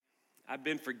I've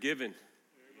been forgiven.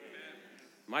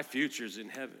 My future's in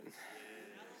heaven.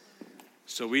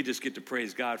 So we just get to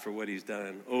praise God for what he's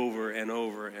done over and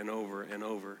over and over and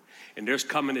over. And there's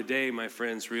coming a day, my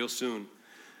friends, real soon,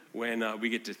 when we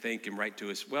get to thank him right to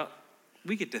his,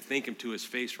 we get to thank him to his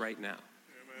face right now.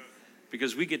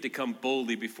 Because we get to come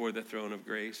boldly before the throne of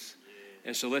grace.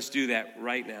 And so let's do that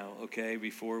right now, okay,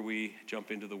 before we jump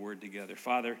into the word together.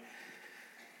 Father,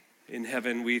 in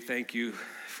heaven, we thank you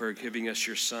for giving us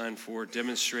your son, for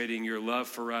demonstrating your love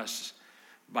for us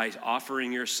by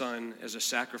offering your son as a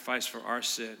sacrifice for our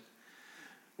sin.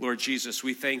 Lord Jesus,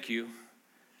 we thank you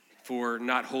for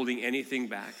not holding anything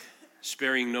back,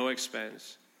 sparing no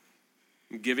expense,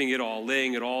 giving it all,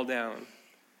 laying it all down.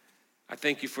 I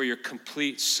thank you for your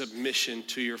complete submission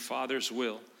to your Father's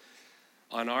will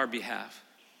on our behalf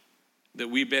that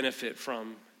we benefit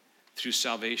from through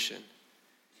salvation.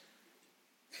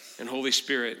 And Holy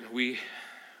Spirit, we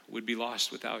would be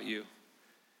lost without you.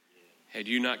 Had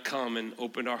you not come and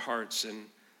opened our hearts and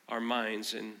our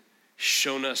minds and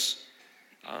shown us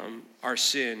our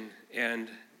sin and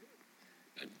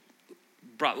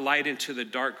brought light into the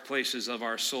dark places of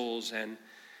our souls and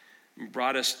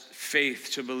brought us faith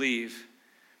to believe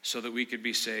so that we could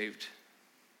be saved.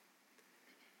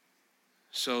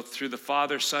 So through the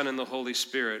Father, Son, and the Holy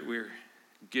Spirit, we're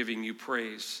giving you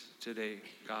praise today,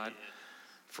 God,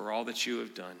 for all that you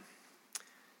have done.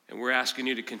 And we're asking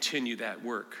you to continue that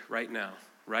work right now,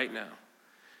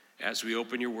 as we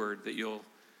open your word, that you'll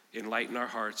enlighten our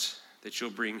hearts, that you'll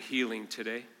bring healing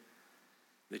today,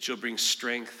 that you'll bring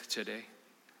strength today,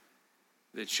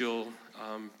 that you'll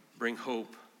bring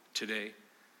hope today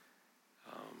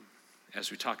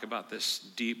as we talk about this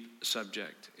deep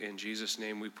subject. In Jesus'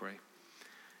 name we pray.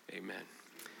 Amen.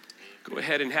 Go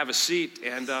ahead and have a seat,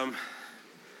 and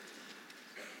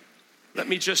let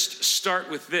me just start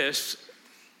with this.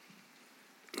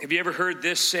 Have you ever heard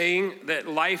this saying that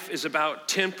life is about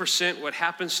 10% what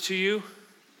happens to you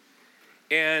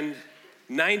and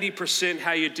 90%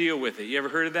 how you deal with it? You ever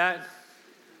heard of that?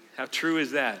 How true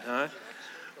is that, huh?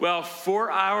 Well,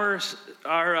 4 hours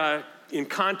are in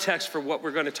context for what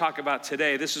we're going to talk about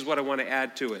today. This is what I want to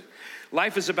add to it.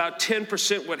 Life is about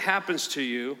 10% what happens to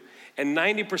you and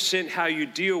 90% how you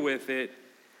deal with it,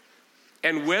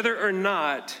 and whether or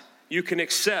not you can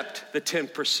accept the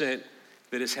 10%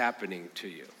 that is happening to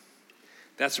you.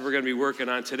 That's what we're going to be working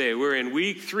on today. We're in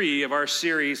week 3 of our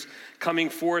series, Coming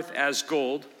Forth as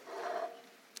Gold.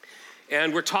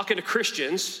 And we're talking to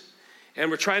Christians, and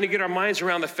we're trying to get our minds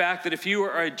around the fact that if you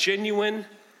are a genuine,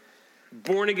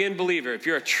 born-again believer, if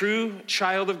you're a true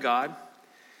child of God,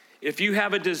 if you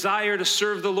have a desire to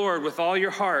serve the Lord with all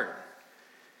your heart,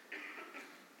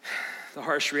 the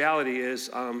harsh reality is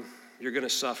you're going to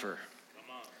suffer.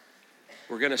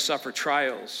 We're going to suffer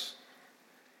trials.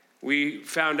 We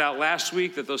found out last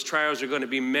week that those trials are going to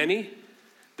be many.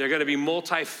 They're going to be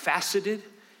multifaceted,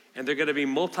 and they're going to be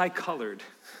multicolored.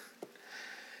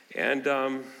 And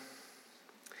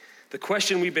the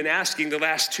question we've been asking the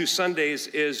last 2 Sundays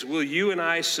is, will you and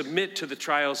I submit to the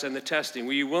trials and the testing?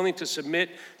 Were you willing to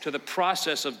submit to the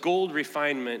process of gold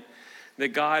refinement that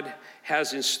God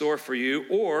has in store for you?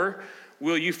 Or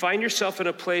will you find yourself in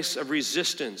a place of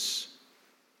resistance?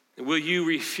 Will you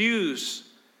refuse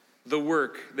the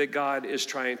work that God is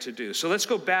trying to do? So let's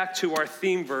go back to our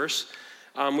theme verse,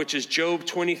 which is Job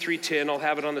 23:10. I'll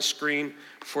have it on the screen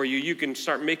for you. You can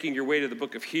start making your way to the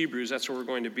book of Hebrews. That's where we're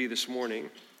going to be this morning.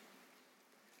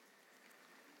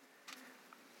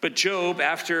 But Job,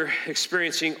 after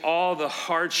experiencing all the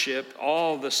hardship,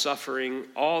 all the suffering,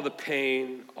 all the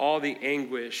pain, all the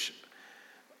anguish,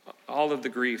 all of the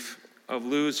grief of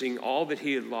losing all that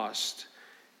he had lost,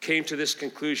 came to this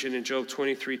conclusion in Job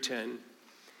 23:10.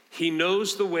 He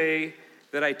knows the way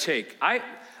that I take.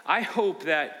 I hope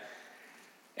that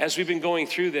as we've been going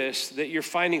through this, that you're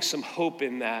finding some hope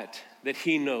in that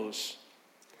he knows.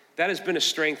 That has been a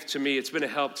strength to me. It's been a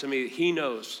help to me. He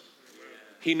knows.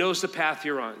 He knows the path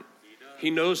you're on.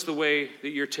 He knows the way that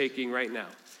you're taking right now.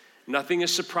 Nothing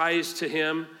is surprise to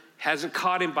him, hasn't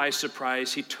caught him by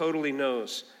surprise. He totally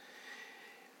knows.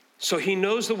 So he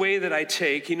knows the way that I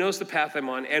take. He knows the path I'm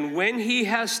on. And when he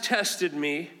has tested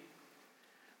me,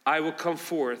 I will come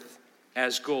forth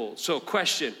as gold. So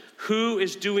question, who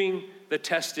is doing the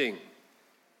testing?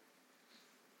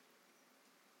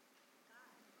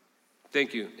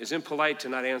 Thank you. It's impolite to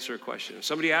not answer a question. If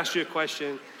somebody asks you a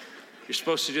question, you're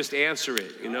supposed to just answer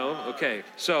it, you know? Okay,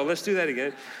 so let's do that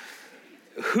again.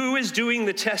 Who is doing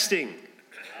the testing?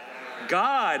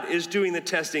 God is doing the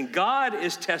testing. God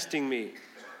is testing me.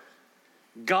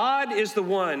 God is the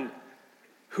one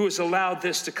who has allowed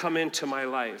this to come into my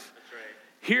life.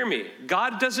 Hear me.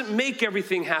 God doesn't make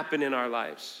everything happen in our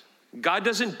lives. God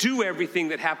doesn't do everything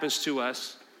that happens to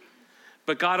us,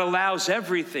 but God allows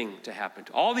everything to happen.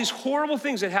 All these horrible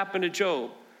things that happened to Job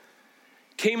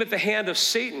came at the hand of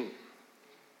Satan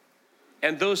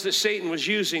and those that Satan was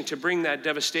using to bring that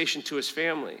devastation to his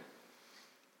family.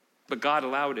 But God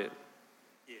allowed it.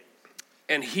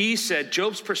 And he said,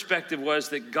 Job's perspective was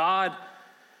that God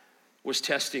was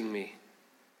testing me.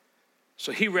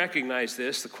 So he recognized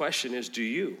this. The question is, do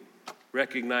you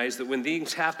recognize that when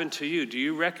things happen to you, do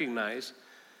you recognize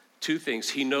two things?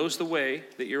 He knows the way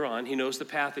that you're on. He knows the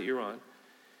path that you're on.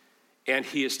 And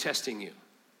he is testing you.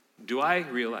 Do I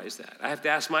realize that? I have to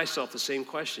ask myself the same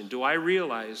question. Do I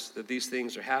realize that these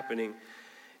things are happening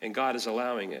and God is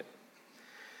allowing it?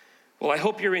 Well, I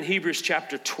hope you're in Hebrews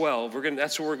chapter 12.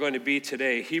 That's where we're going to be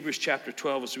today. Hebrews chapter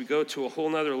 12, as we go to a whole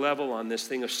nother level on this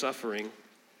thing of suffering.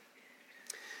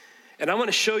 And I want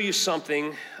to show you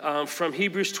something from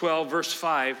Hebrews 12, verse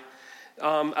 5,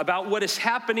 about what is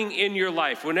happening in your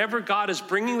life. Whenever God is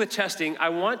bringing the testing, I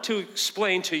want to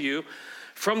explain to you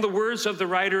from the words of the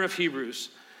writer of Hebrews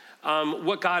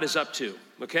what God is up to.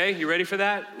 Okay, you ready for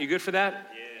that? You good for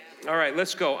that? Yeah. All right,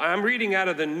 let's go. I'm reading out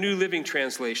of the New Living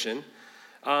Translation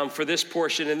for this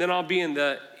portion, and then I'll be in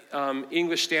the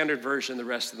English Standard Version the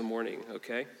rest of the morning,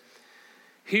 okay?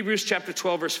 Hebrews chapter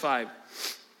 12, verse 5.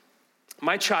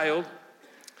 My child,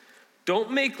 don't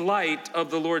make light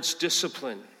of the Lord's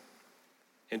discipline,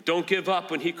 and don't give up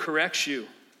when he corrects you.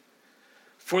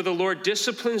 For the Lord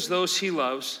disciplines those he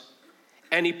loves,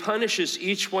 and he punishes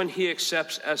each one he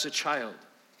accepts as a child.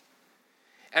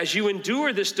 As you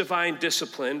endure this divine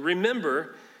discipline,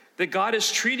 remember that God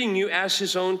is treating you as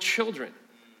his own children.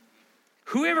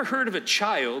 Who ever heard of a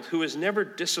child who is never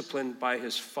disciplined by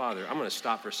his father? I'm going to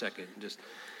stop for a second.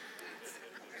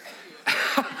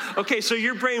 Okay, so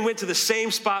your brain went to the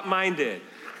same spot mine did.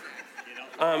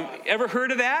 Ever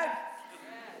heard of that?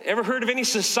 Ever heard of any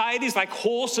societies, like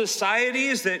whole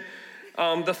societies, that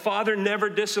the father never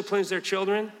disciplines their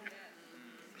children?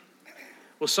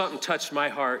 Well, something touched my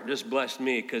heart, just blessed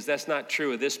me, because that's not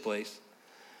true of this place.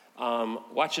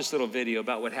 Watch this little video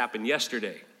about what happened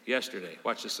yesterday.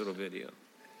 Watch this little video.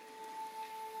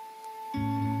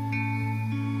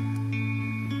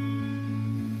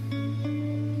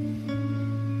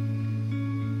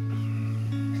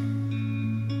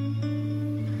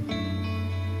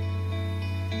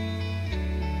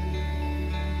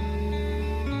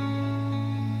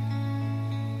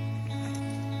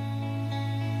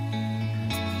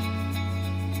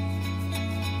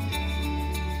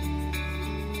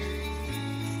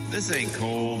 This ain't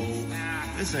cold.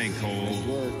 This ain't cold. Nice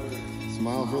work.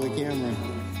 Smile for the camera.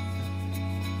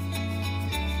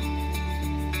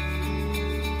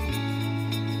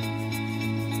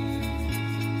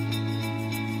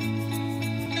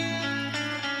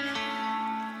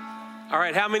 All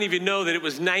right, how many of you know that it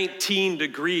was 19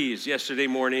 degrees yesterday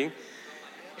morning?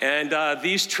 And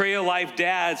these trail life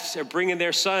dads are bringing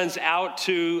their sons out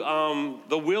to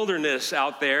the wilderness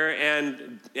out there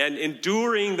and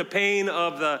enduring the pain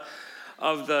of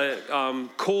the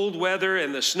cold weather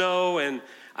and the snow. And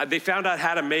they found out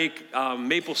how to make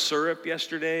maple syrup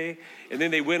yesterday. And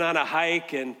then they went on a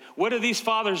hike. And what are these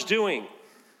fathers doing?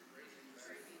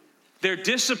 They're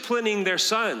disciplining their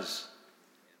sons.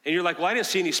 And you're like, well, I didn't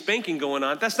see any spanking going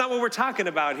on. That's not what we're talking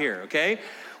about here, okay?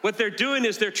 What they're doing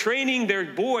is they're training their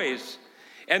boys.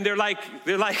 And they're like,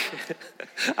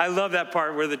 I love that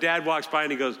part where the dad walks by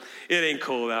and he goes, it ain't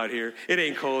cold out here. It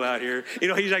ain't cold out here. You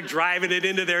know, he's like driving it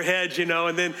into their heads, you know,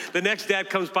 and then the next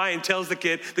dad comes by and tells the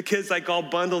kid's like all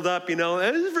bundled up, you know,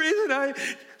 it's freezing.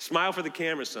 Smile for the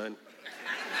camera, son.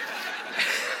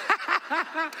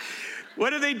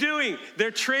 What are they doing?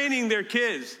 They're training their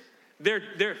kids.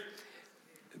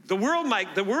 The world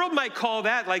might call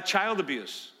that like child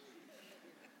abuse.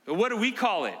 But what do we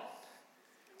call it?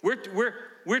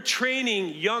 We're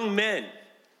training young men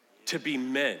to be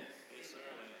men.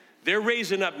 They're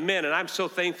raising up men, and I'm so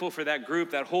thankful for that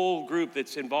group, that whole group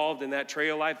that's involved in that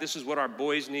trail life. This is what our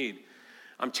boys need.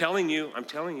 I'm telling you,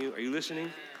 are you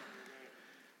listening?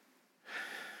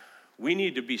 We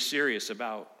need to be serious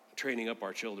about training up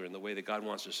our children the way that God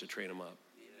wants us to train them up.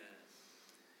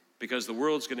 Because the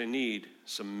world's going to need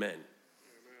some men.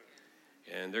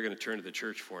 And they're going to turn to the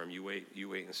church for him. You wait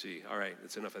and see. All right,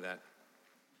 that's enough of that.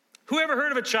 Who ever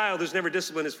heard of a child who's never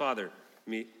disciplined his father?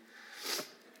 Me.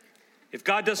 If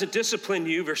God doesn't discipline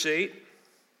you, verse 8,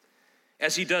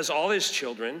 as he does all his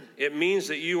children, it means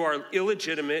that you are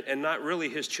illegitimate and not really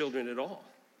his children at all.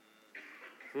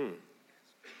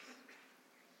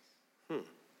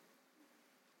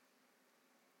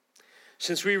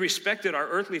 Since we respected our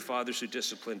earthly fathers who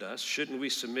disciplined us, shouldn't we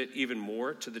submit even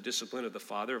more to the discipline of the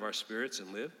Father of our spirits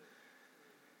and live?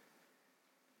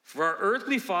 For our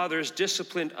earthly fathers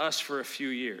disciplined us for a few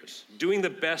years, doing the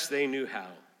best they knew how.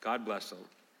 God bless them.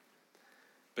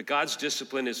 But God's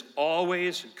discipline is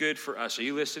always good for us. Are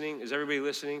you listening? Is everybody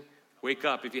listening? Wake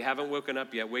up. If you haven't woken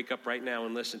up yet, wake up right now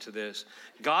and listen to this.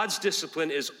 God's discipline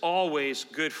is always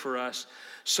good for us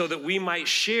so that we might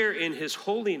share in his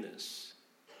holiness.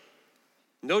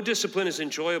 No discipline is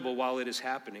enjoyable while it is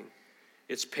happening.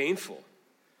 It's painful.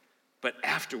 But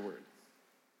afterward,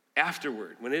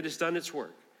 when it has done its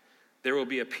work, there will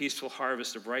be a peaceful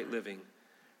harvest of right living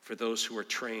for those who are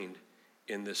trained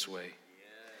in this way.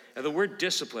 Now, the word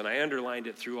discipline, I underlined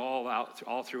it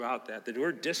all throughout that. The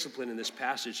word discipline in this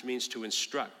passage means to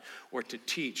instruct or to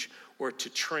teach or to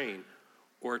train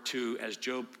or to, as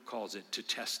Job calls it, to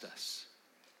test us.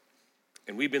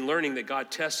 And we've been learning that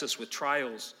God tests us with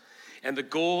trials. And the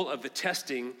goal of the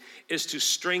testing is to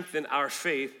strengthen our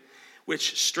faith,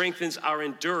 which strengthens our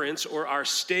endurance or our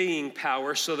staying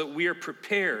power so that we are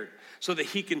prepared, so that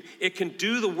it can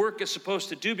do the work it's supposed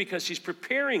to do because he's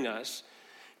preparing us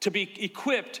to be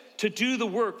equipped to do the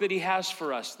work that he has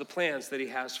for us, the plans that he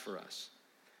has for us.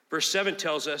 Verse 7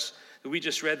 tells us that we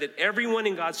just read that everyone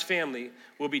in God's family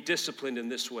will be disciplined in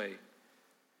this way.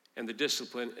 And the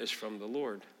discipline is from the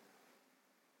Lord.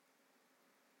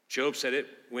 Job said it,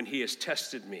 when he has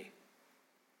tested me.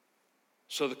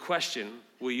 So the question,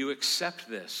 will you accept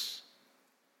this,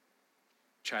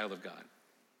 child of God?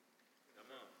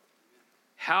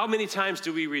 How many times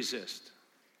do we resist?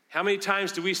 How many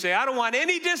times do we say, I don't want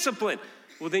any discipline?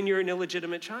 Well, then you're an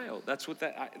illegitimate child. That's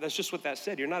just what that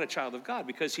said. You're not a child of God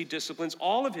because he disciplines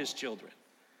all of his children.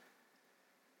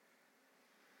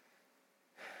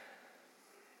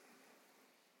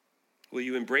 Will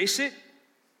you embrace it?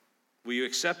 Will you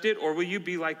accept it? Or will you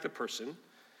be like the person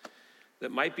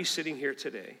that might be sitting here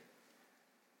today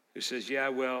who says, yeah,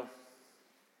 well,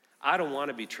 I don't want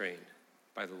to be trained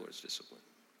by the Lord's discipline.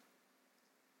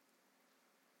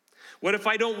 What if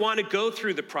I don't want to go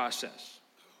through the process?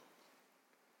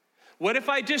 What if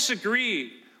I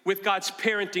disagree with God's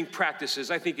parenting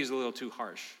practices? I think he's a little too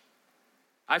harsh.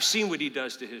 I've seen what he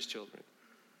does to his children.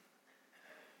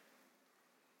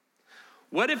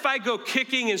 What if I go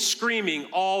kicking and screaming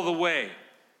all the way?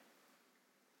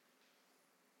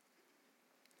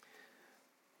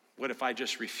 What if I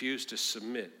just refuse to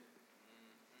submit?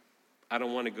 I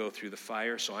don't want to go through the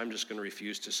fire, so I'm just going to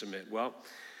refuse to submit. Well,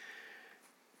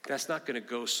 that's not going to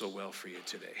go so well for you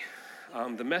today.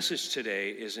 The message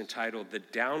today is entitled The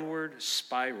Downward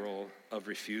Spiral of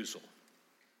Refusal.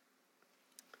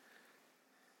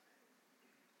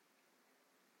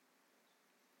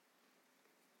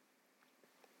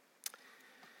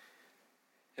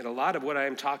 And a lot of what I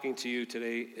am talking to you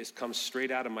today comes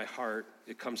straight out of my heart.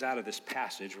 It comes out of this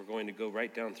passage. We're going to go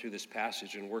right down through this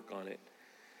passage and work on it.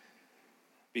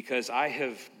 Because I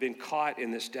have been caught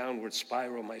in this downward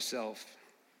spiral myself.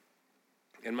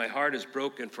 And my heart is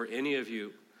broken for any of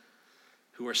you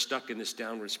who are stuck in this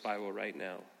downward spiral right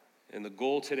now. And the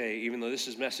goal today, even though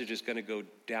this message is going to go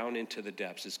down into the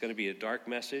depths, it's going to be a dark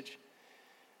message.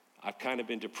 I've kind of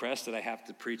been depressed that I have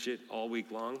to preach it all week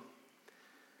long.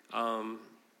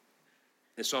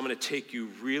 And so I'm going to take you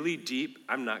really deep.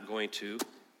 I'm not going to.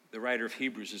 The writer of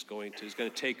Hebrews is going to. He's going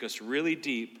to take us really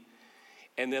deep,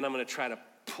 and then I'm going to try to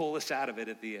pull us out of it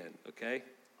at the end, okay?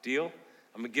 Deal?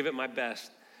 I'm going to give it my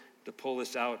best to pull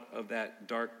us out of that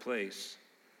dark place,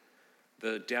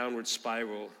 the downward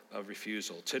spiral of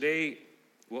refusal. Today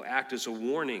will act as a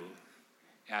warning,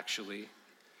 actually,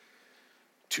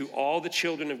 to all the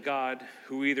children of God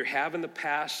who either have in the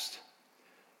past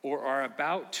or are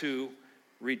about to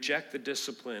reject the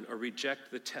discipline or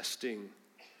reject the testing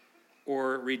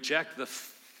or reject the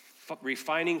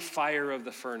refining fire of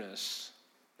the furnace,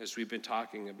 as we've been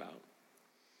talking about.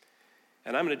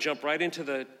 And I'm going to jump right into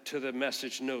the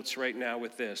message notes right now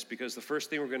with this, because the first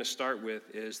thing we're going to start with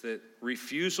is that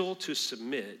refusal to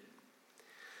submit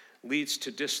leads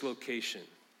to dislocation.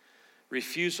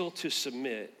 Refusal to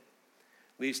submit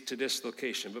leads to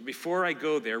dislocation. But before I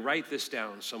go there, write this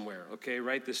down somewhere, okay?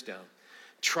 Write this down.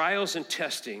 Trials and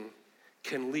testing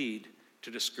can lead to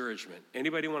discouragement.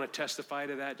 Anybody want to testify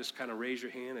to that? Just kind of raise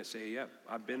your hand and say, yep,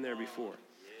 I've been there before.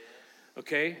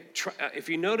 Okay? If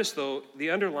you notice, though, the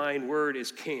underlying word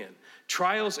is can.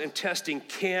 Trials and testing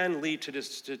can lead to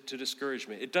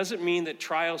discouragement. It doesn't mean that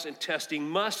trials and testing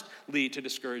must lead to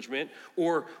discouragement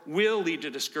or will lead to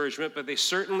discouragement, but they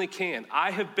certainly can. I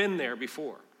have been there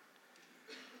before.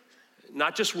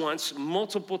 not just once,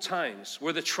 multiple times,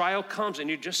 where the trial comes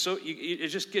and it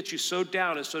just gets you so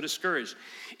down and so discouraged.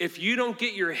 If you don't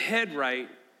get your head right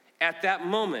at that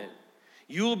moment,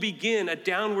 you will begin a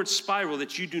downward spiral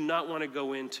that you do not want to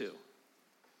go into.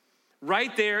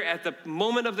 Right there at the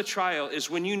moment of the trial is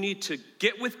when you need to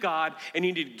get with God, and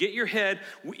you need to get your head,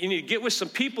 you need to get with some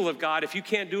people of God if you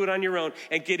can't do it on your own,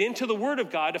 and get into the Word of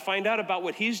God to find out about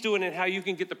what He's doing and how you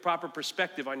can get the proper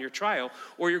perspective on your trial,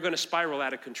 or you're going to spiral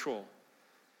out of control.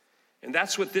 And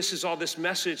that's what this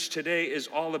message today is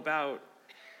all about,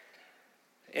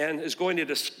 and is going to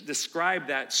describe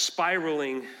that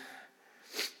spiraling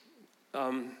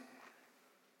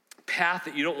path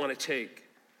that you don't want to take.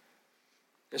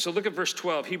 And so look at verse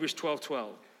 12, Hebrews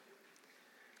 12:12.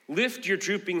 Lift your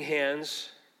drooping hands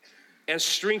and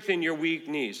strengthen your weak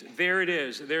knees. There it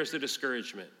is. There's the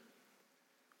discouragement.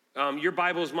 Your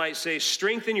Bibles might say,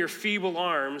 strengthen your feeble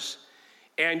arms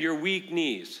and your weak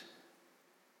knees.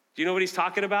 Do you know what he's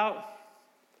talking about?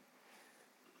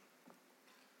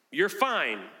 You're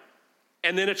fine.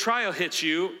 And then a trial hits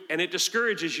you and it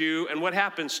discourages you, and what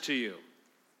happens to you?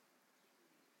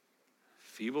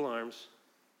 Feeble arms,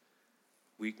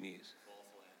 weak knees.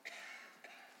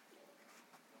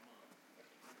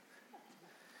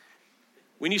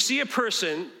 When you see a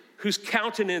person whose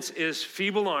countenance is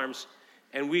feeble arms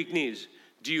and weak knees,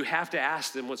 do you have to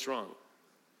ask them what's wrong?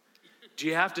 Do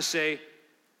you have to say,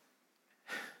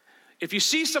 if you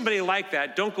see somebody like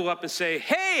that, don't go up and say,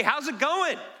 hey, how's it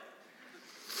going?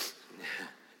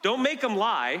 Don't make them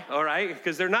lie, all right?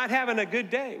 Because they're not having a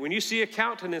good day when you see a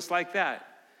countenance like that.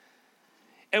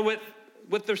 And what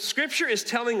the scripture is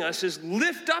telling us is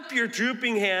lift up your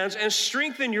drooping hands and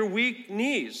strengthen your weak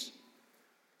knees.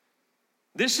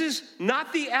 This is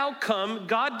not the outcome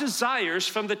God desires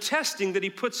from the testing that he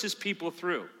puts his people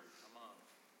through.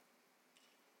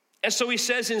 And so he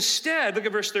says instead, look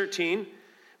at verse 13,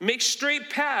 make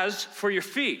straight paths for your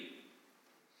feet.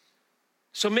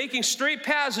 So making straight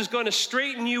paths is going to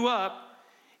straighten you up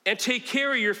and take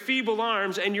care of your feeble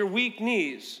arms and your weak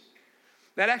knees.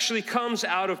 That actually comes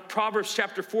out of Proverbs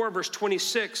chapter 4, verse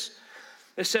 26.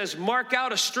 It says, mark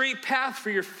out a straight path for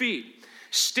your feet.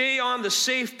 Stay on the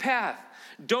safe path.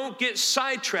 Don't get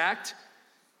sidetracked.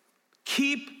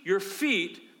 Keep your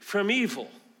feet from evil.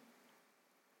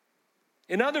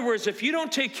 In other words, if you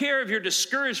don't take care of your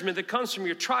discouragement that comes from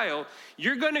your trial,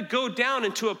 you're going to go down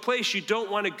into a place you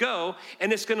don't want to go,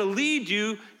 and it's going to lead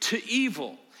you to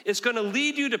evil. It's going to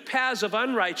lead you to paths of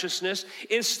unrighteousness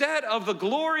instead of the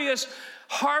glorious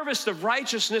harvest of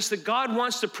righteousness that God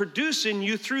wants to produce in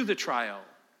you through the trial.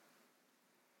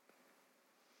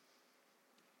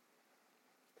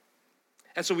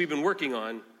 That's what we've been working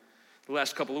on the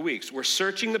last couple of weeks. We're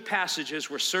searching the passages,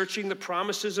 we're searching the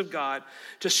promises of God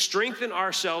to strengthen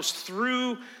ourselves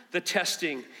through the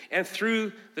testing and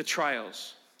through the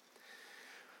trials.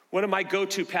 One of my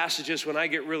go-to passages when I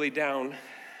get really down,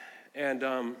 and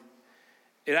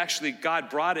God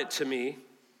brought it to me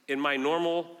in my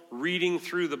normal reading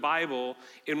through the Bible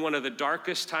in one of the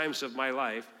darkest times of my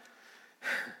life.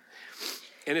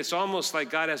 And it's almost like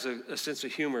God has a sense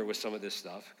of humor with some of this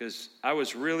stuff, because I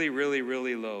was really, really,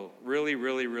 really low, really,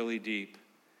 really, really deep.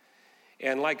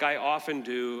 And like I often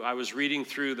do, I was reading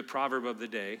through the proverb of the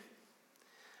day.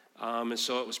 And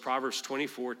so it was Proverbs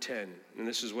 24:10, and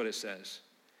this is what it says.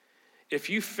 If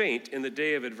you faint in the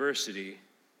day of adversity,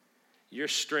 your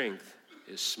strength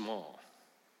is small.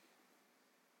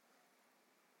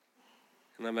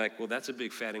 And I'm like, well, that's a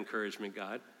big fat encouragement,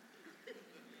 God.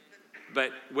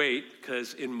 But wait,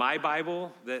 because in my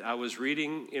Bible that I was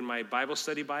reading in my Bible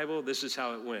study Bible, this is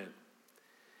how it went.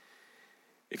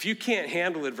 If you can't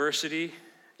handle adversity,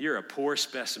 you're a poor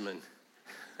specimen.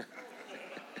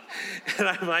 And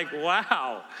I'm like,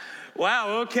 wow,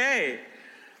 okay.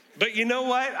 But you know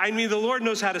what? I mean, the Lord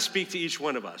knows how to speak to each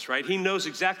one of us, right? He knows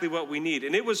exactly what we need.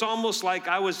 And it was almost like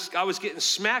I was getting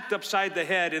smacked upside the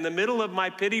head in the middle of my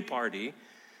pity party,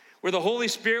 where the Holy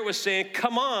Spirit was saying,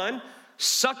 come on,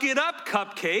 suck it up,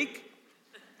 cupcake.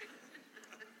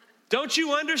 Don't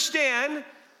you understand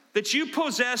that you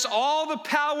possess all the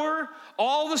power,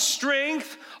 all the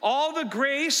strength, all the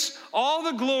grace, all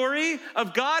the glory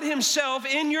of God himself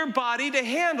in your body to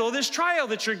handle this trial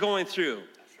that you're going through?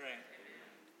 That's right.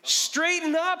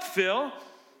 Straighten up, Phil.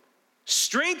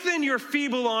 Strengthen your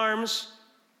feeble arms.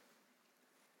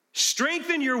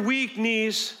 Strengthen your weak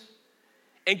knees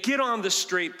and get on the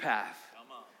straight path.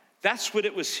 That's what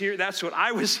it was here. That's what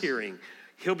I was hearing.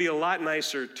 He'll be a lot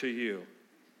nicer to you.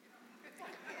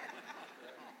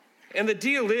 And the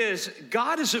deal is,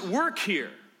 God is at work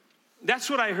here. That's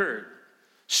what I heard.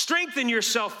 Strengthen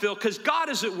yourself, Phil, because God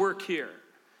is at work here.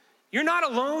 You're not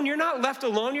alone. You're not left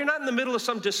alone. You're not in the middle of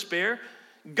some despair.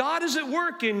 God is at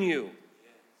work in you.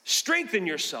 Strengthen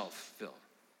yourself, Phil.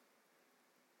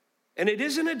 And it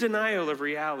isn't a denial of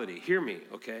reality. Hear me,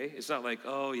 okay? It's not like,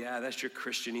 oh, yeah, that's your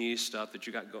Christianese stuff that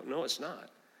you got going. No, it's not.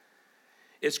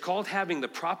 It's called having the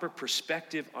proper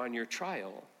perspective on your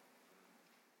trial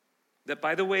that,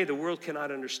 by the way, the world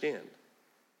cannot understand.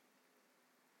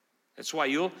 That's why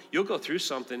you'll go through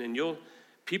something and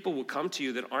people will come to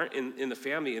you that aren't in the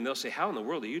family, and they'll say, how in the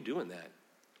world are you doing that?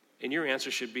 And your answer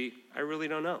should be, I really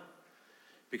don't know.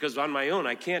 Because on my own,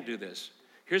 I can't do this.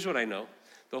 Here's what I know.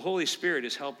 The Holy Spirit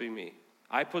is helping me.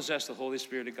 I possess the Holy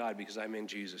Spirit of God because I'm in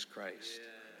Jesus Christ.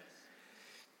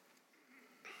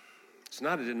 Yes. It's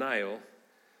not a denial.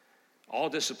 All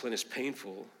discipline is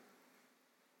painful,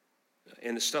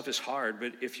 and the stuff is hard,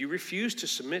 but if you refuse to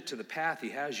submit to the path he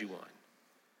has you on,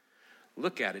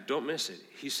 look at it, don't miss it.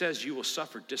 He says you will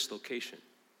suffer dislocation.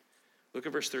 Look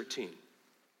at verse 13.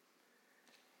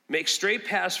 Make straight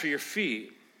paths for your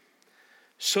feet,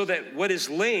 so that what is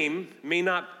lame may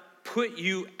not put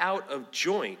you out of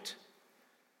joint,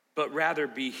 but rather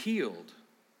be healed.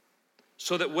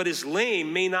 So that what is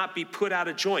lame may not be put out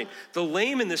of joint. The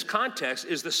lame in this context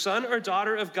is the son or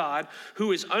daughter of God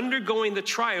who is undergoing the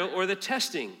trial or the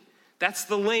testing. That's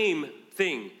the lame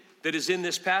thing that is in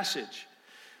this passage.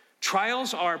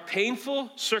 Trials are painful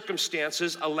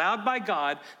circumstances allowed by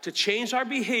God to change our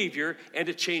behavior and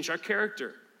to change our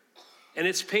character. And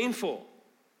it's painful.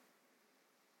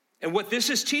 And what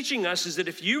this is teaching us is that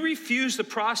if you refuse the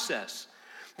process,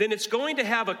 then it's going to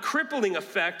have a crippling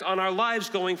effect on our lives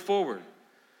going forward.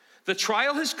 The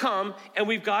trial has come, and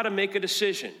we've got to make a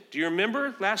decision. Do you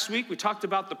remember last week we talked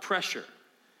about the pressure?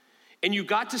 And you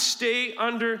got to stay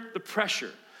under the pressure.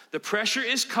 The pressure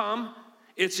is come.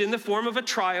 It's in the form of a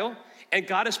trial, and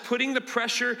God is putting the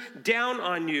pressure down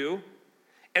on you.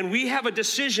 And we have a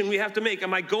decision we have to make.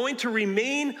 Am I going to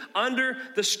remain under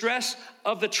the stress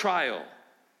of the trial?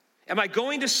 Am I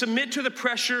going to submit to the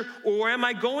pressure, or am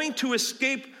I going to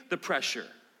escape the pressure?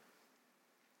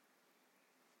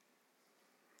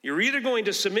 You're either going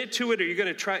to submit to it, or you're going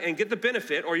to try and get the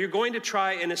benefit, or you're going to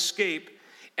try and escape.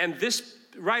 And this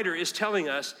writer is telling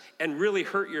us, and really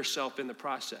hurt yourself in the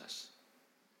process.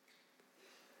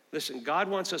 Listen, God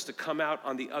wants us to come out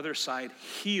on the other side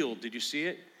healed. Did you see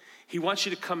it? He wants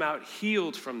you to come out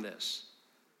healed from this.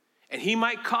 And he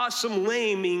might cause some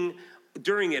laming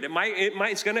during it.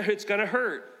 It's gonna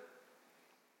hurt.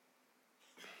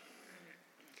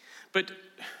 But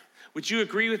would you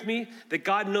agree with me that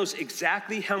God knows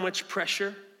exactly how much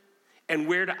pressure and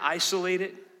where to isolate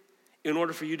it in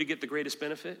order for you to get the greatest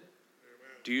benefit?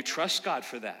 Amen. Do you trust God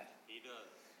for that? He does.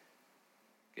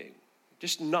 Okay,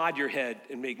 just nod your head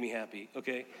and make me happy,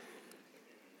 okay?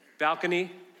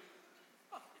 Balcony,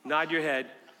 nod your head.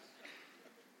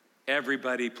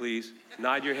 Everybody, please,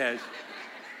 nod your head.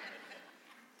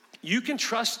 You can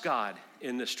trust God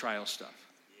in this trial stuff.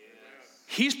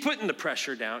 He's putting the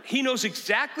pressure down. He knows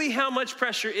exactly how much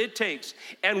pressure it takes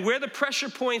and where the pressure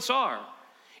points are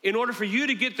in order for you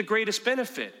to get the greatest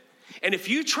benefit. And if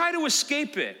you try to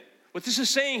escape it, what this is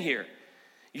saying here,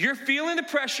 you're feeling the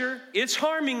pressure, it's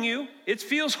harming you, it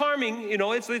feels harming,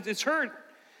 it's hurt.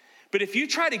 But if you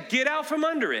try to get out from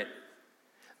under it,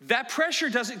 that pressure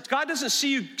God doesn't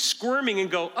see you squirming and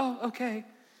go, oh, okay.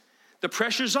 The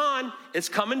pressure's on, it's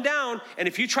coming down, and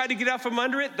if you try to get out from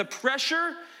under it, the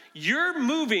pressure, you're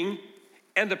moving,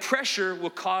 and the pressure will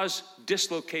cause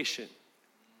dislocation.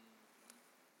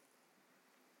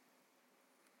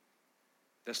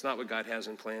 That's not what God has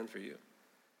in plan for you.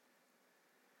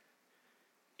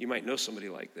 You might know somebody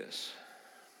like this.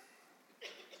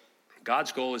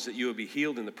 God's goal is that you will be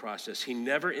healed in the process. He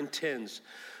never intends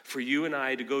for you and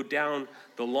I to go down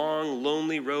the long,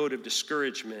 lonely road of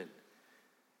discouragement.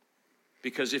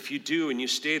 Because if you do and you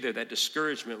stay there, that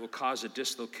discouragement will cause a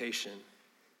dislocation.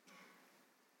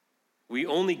 We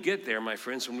only get there, my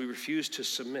friends, when we refuse to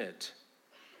submit.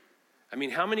 I mean,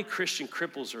 how many Christian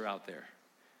cripples are out there?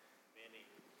 Many.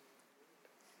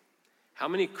 How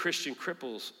many Christian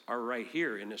cripples are right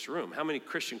here in this room? How many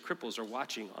Christian cripples are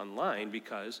watching online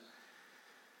because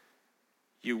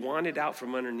you wanted out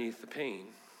from underneath the pain?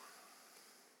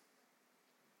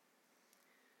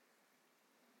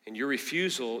 And your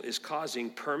refusal is causing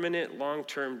permanent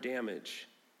long-term damage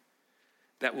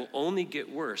that will only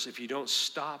get worse if you don't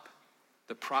stop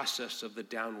the process of the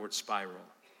downward spiral.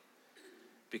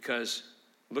 Because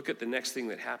look at the next thing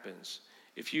that happens.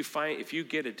 If you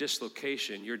get a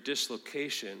dislocation, your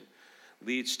dislocation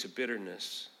leads to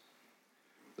bitterness.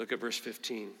 Look at verse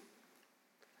 15.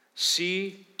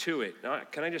 See to it. Now,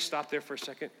 can I just stop there for a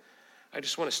second? I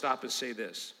just want to stop and say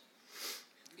this.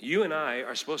 You and I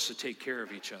are supposed to take care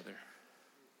of each other.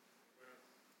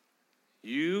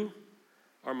 You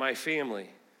are my family,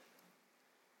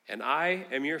 and I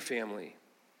am your family.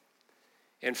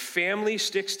 And family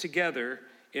sticks together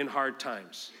in hard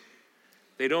times.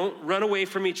 They don't run away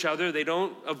from each other. They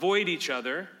don't avoid each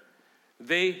other.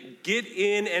 They get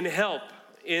in and help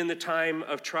in the time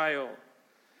of trial.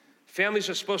 Families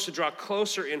are supposed to draw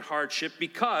closer in hardship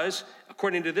because,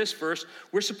 according to this verse,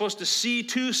 we're supposed to see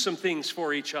to some things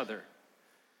for each other.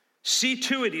 See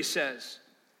to it, he says.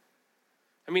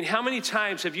 I mean, how many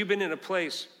times have you been in a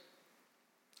place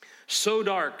so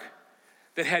dark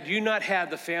that had you not had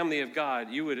the family of God,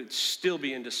 you would still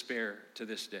be in despair to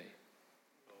this day?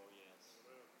 Oh,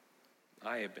 yes.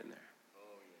 I have been there. Oh,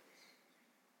 yes.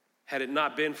 Had it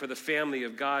not been for the family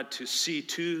of God to see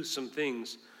to some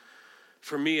things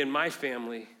for me and my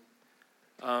family,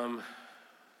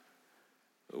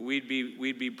 we'd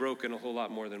be broken a whole lot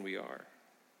more than we are.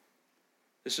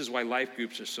 This is why life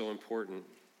groups are so important,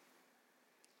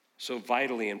 so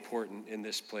vitally important in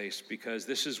this place, because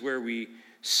this is where we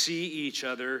see each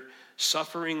other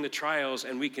suffering the trials,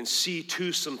 and we can see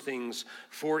to some things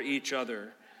for each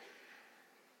other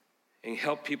and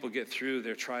help people get through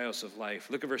their trials of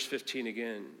life. Look at verse 15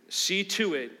 again. See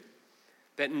to it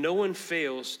that no one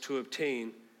fails to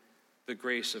obtain the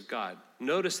grace of God.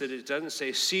 Notice that it doesn't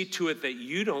say, see to it that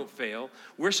you don't fail.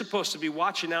 We're supposed to be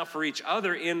watching out for each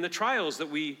other in the trials that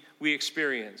we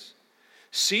experience.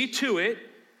 See to it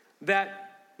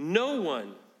that no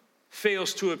one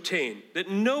fails to obtain, that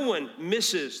no one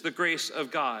misses the grace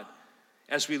of God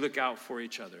as we look out for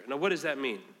each other. Now, what does that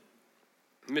mean?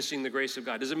 Missing the grace of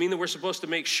God. Does it mean that we're supposed to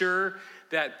make sure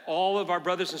that all of our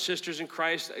brothers and sisters in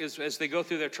Christ, as they go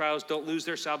through their trials, don't lose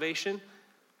their salvation?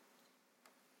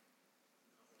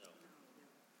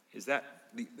 Is that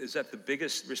the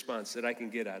biggest response that I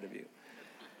can get out of you?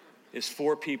 Is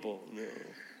 4 people. No.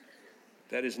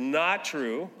 That is not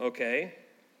true, okay?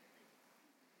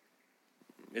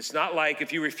 It's not like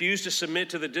if you refuse to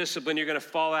submit to the discipline, you're going to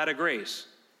fall out of grace.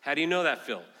 How do you know that,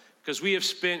 Phil? Because we have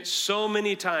spent so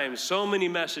many times, so many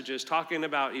messages talking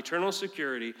about eternal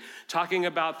security, talking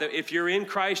about that if you're in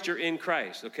Christ, you're in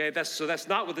Christ, okay? So that's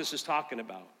not what this is talking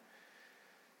about.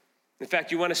 In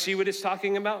fact, you want to see what it's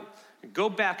talking about? Go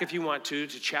back, if you want to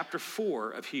chapter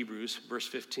 4 of Hebrews, verse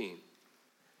 15.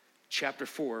 Chapter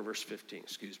 4, verse 15,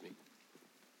 excuse me.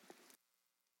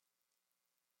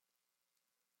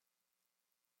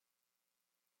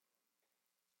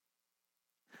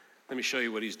 Let me show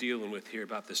you what he's dealing with here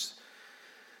about this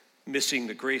missing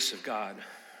the grace of God.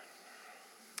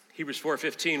 Hebrews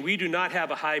 4:15, we do not have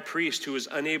a high priest who is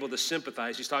unable to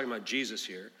sympathize. He's talking about Jesus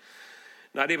here.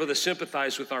 Not able to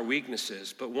sympathize with our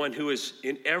weaknesses, but one who is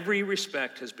in every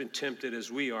respect has been tempted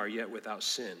as we are, yet without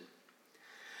sin.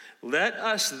 Let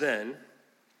us then,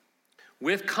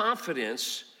 with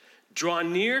confidence, draw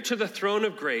near to the throne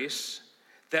of grace,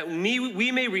 that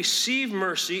we may receive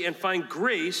mercy and find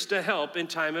grace to help in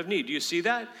time of need. Do you see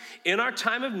that? In our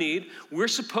time of need, we're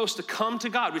supposed to come to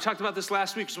God. We talked about this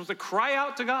last week. We're supposed to cry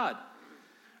out to God.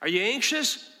 Are you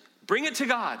anxious? Bring it to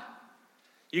God.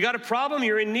 You got a problem,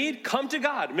 you're in need, come to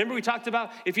God. Remember we talked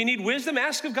about if you need wisdom,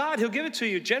 ask of God. He'll give it to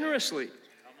you generously.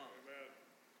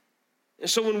 And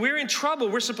so when we're in trouble,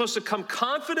 we're supposed to come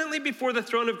confidently before the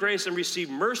throne of grace and receive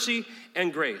mercy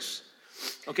and grace.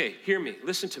 Okay, hear me,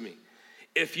 listen to me.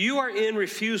 If you are in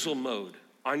refusal mode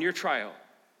on your trial,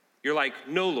 you're like,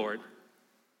 no, Lord,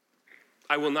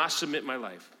 I will not submit my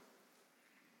life.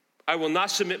 I will not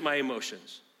submit my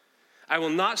emotions. I will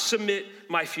not submit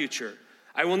my future.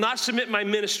 I will not submit my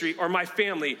ministry or my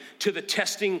family to the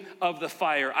testing of the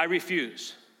fire. I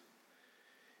refuse.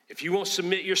 If you won't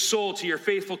submit your soul to your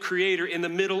faithful Creator in the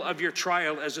middle of your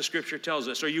trial, as the scripture tells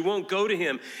us, or you won't go to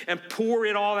Him and pour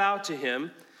it all out to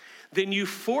Him, then you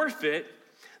forfeit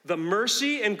the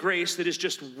mercy and grace that is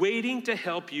just waiting to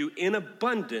help you in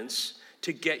abundance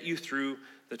to get you through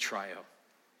the trial.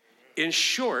 In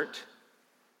short,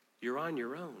 you're on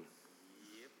your own.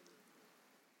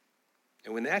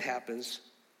 And when that happens,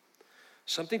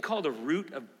 something called a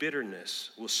root of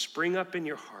bitterness will spring up in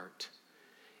your heart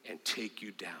and take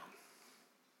you down.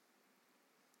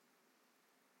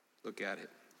 Look at it.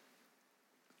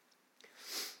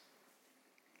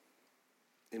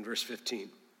 In verse 15.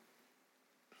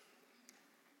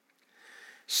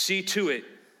 See to it,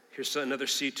 here's another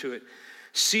see to it.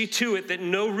 See to it that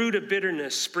no root of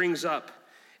bitterness springs up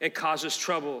and causes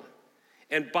trouble,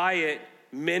 and by it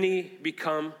many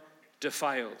become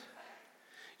defiled.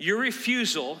 Your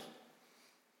refusal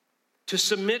to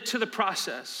submit to the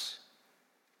process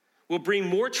will bring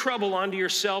more trouble onto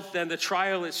yourself than the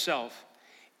trial itself,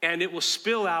 and it will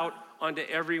spill out onto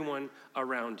everyone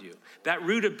around you. That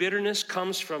root of bitterness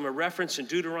comes from a reference in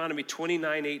Deuteronomy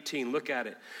 29:18. Look at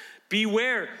it.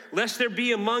 Beware, lest there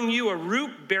be among you a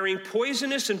root bearing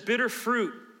poisonous and bitter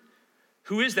fruit.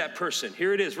 Who is that person?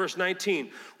 Here it is, verse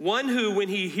 19. One who, when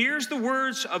he hears the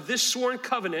words of this sworn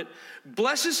covenant,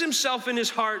 blesses himself in his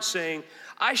heart, saying,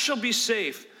 I shall be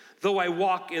safe, though I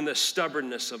walk in the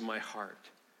stubbornness of my heart.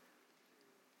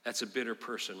 That's a bitter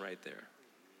person right there.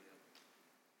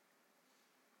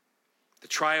 The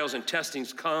trials and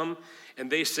testings come, and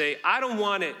they say, I don't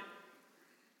want it.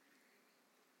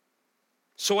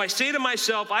 So I say to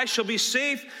myself, I shall be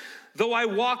safe, though I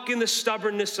walk in the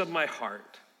stubbornness of my heart.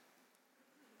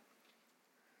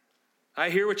 I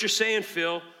hear what you're saying,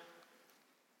 Phil.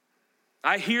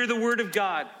 I hear the word of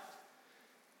God.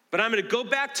 But I'm going to go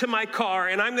back to my car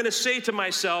and I'm going to say to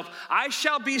myself, I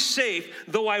shall be safe,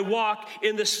 though I walk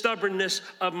in the stubbornness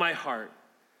of my heart.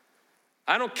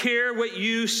 I don't care what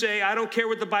you say. I don't care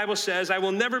what the Bible says. I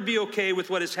will never be okay with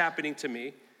what is happening to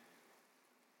me.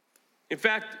 In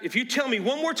fact, if you tell me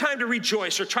one more time to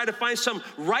rejoice or try to find some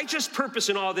righteous purpose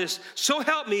in all this, so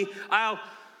help me,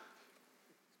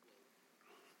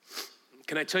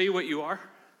 Can I tell you what you are?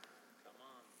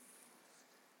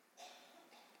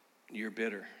 You're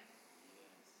bitter.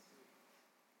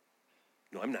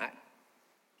 No, I'm not.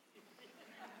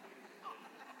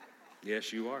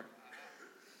 Yes, you are.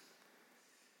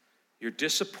 Your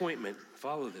disappointment,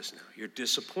 follow this now, your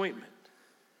disappointment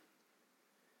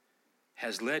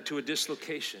has led to a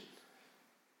dislocation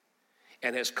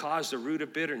and has caused a root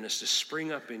of bitterness to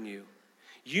spring up in you.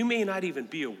 You may not even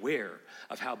be aware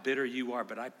of how bitter you are,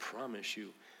 but I promise you,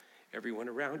 everyone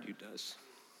around you does.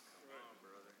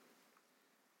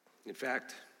 In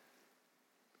fact,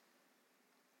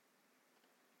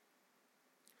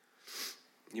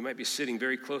 you might be sitting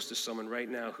very close to someone right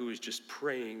now who is just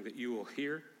praying that you will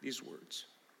hear these words.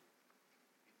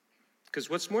 Because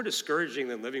what's more discouraging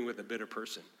than living with a bitter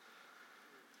person?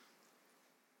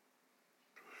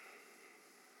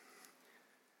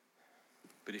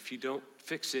 But if you don't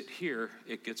fix it here,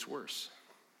 it gets worse.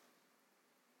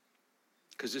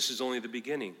 Because this is only the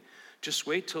beginning. Just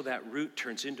wait till that root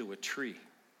turns into a tree.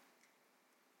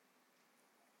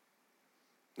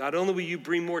 Not only will you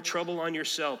bring more trouble on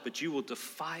yourself, but you will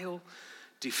defile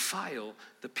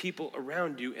the people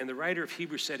around you. And the writer of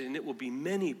Hebrews said, and it will be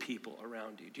many people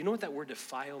around you. Do you know what that word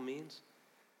defile means?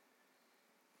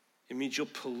 It means you'll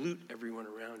pollute everyone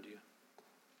around you.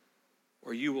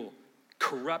 Or you will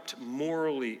corrupt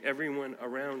morally everyone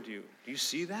around you. Do you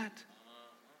see that?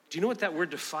 Do you know what that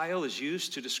word defile is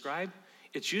used to describe?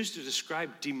 It's used to describe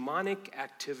demonic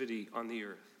activity on the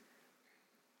earth.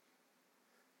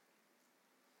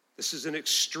 This is an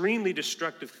extremely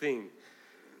destructive thing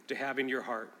to have in your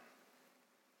heart.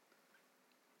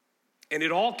 And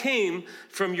it all came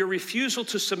from your refusal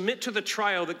to submit to the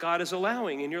trial that God is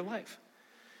allowing in your life.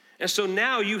 And so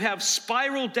now you have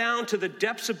spiraled down to the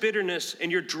depths of bitterness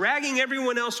and you're dragging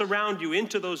everyone else around you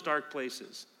into those dark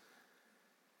places.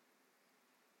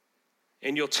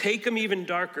 And you'll take them even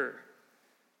darker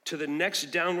to the next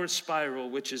downward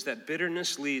spiral, which is that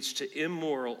bitterness leads to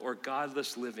immoral or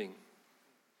godless living.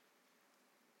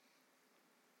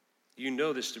 You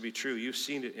know this to be true. You've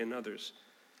seen it in others.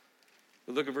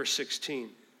 But look at verse 16.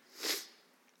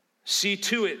 See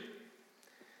to it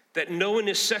that no one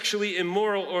is sexually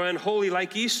immoral or unholy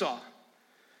like Esau,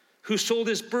 who sold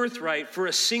his birthright for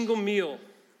a single meal.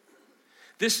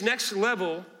 This next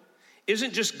level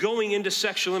isn't just going into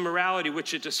sexual immorality,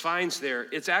 which it defines there.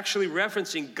 It's actually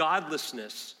referencing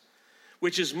godlessness,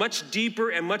 which is much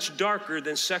deeper and much darker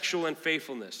than sexual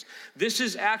unfaithfulness. This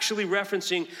is actually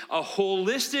referencing a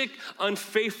holistic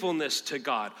unfaithfulness to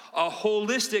God, a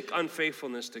holistic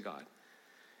unfaithfulness to God.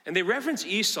 And they reference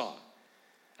Esau.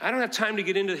 I don't have time to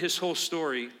get into his whole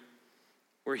story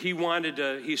where he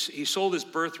sold his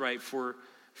birthright for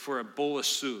a bowl of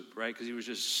soup, right? Because he was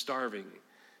just starving.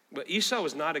 But Esau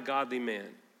was not a godly man.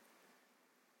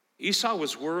 Esau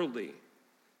was worldly.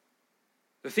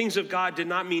 The things of God did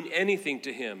not mean anything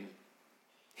to him.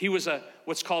 He was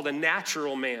what's called a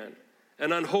natural man,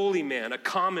 an unholy man, a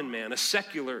common man, a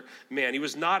secular man. He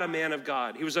was not a man of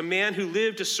God. He was a man who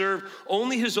lived to serve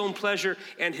only his own pleasure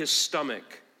and his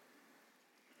stomach.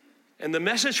 And the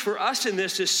message for us in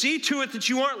this is see to it that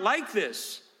you aren't like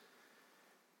this.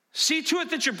 See to it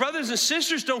that your brothers and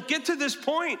sisters don't get to this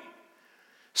point.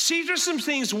 See to some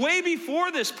things way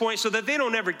before this point so that they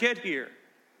don't ever get here.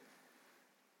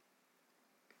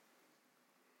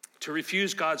 To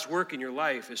refuse God's work in your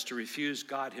life is to refuse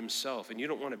God himself, and you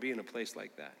don't want to be in a place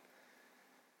like that.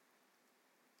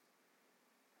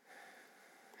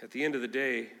 At the end of the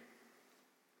day,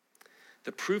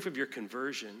 the proof of your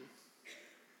conversion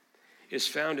is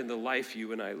found in the life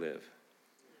you and I live.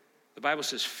 The Bible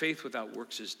says faith without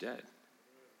works is dead.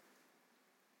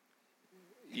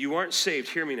 You aren't saved,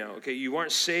 hear me now, okay? You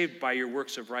aren't saved by your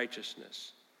works of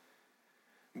righteousness.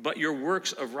 But your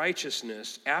works of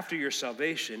righteousness after your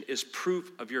salvation is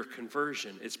proof of your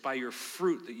conversion. It's by your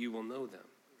fruit that you will know them.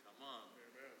 Come on.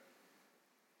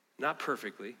 Not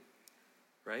perfectly,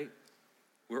 right?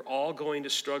 We're all going to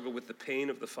struggle with the pain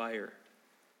of the fire.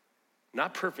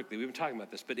 Not perfectly, we've been talking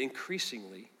about this, but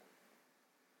increasingly.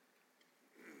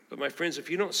 But my friends, if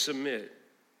you don't submit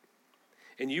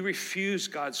and you refuse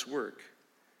God's work,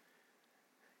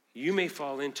 you may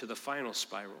fall into the final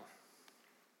spiral,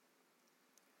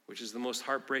 which is the most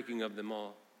heartbreaking of them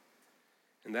all.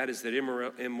 And that is that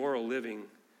immoral living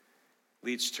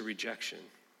leads to rejection.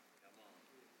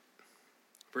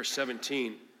 Verse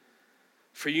 17,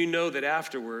 for you know that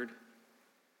afterward,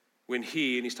 when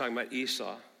he, and he's talking about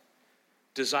Esau,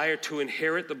 desired to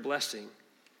inherit the blessing,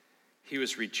 he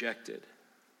was rejected.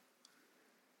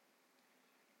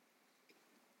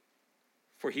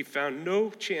 For he found no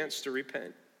chance to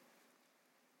repent,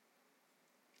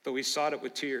 though he sought it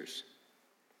with tears.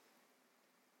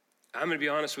 I'm going to be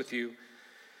honest with you.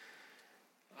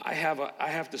 I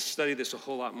have to study this a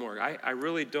whole lot more. I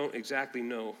really don't exactly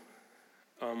know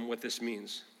what this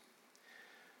means.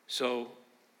 So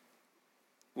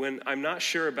when I'm not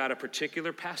sure about a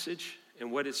particular passage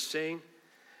and what it's saying,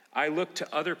 I look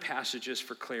to other passages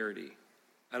for clarity.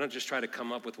 I don't just try to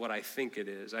come up with what I think it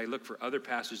is. I look for other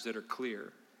passages that are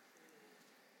clear.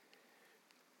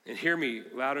 And hear me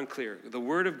loud and clear. The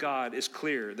Word of God is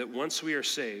clear that once we are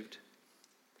saved,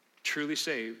 truly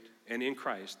saved, and in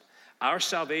Christ, our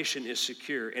salvation is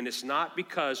secure, and it's not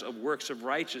because of works of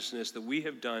righteousness that we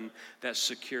have done that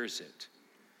secures it.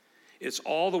 It's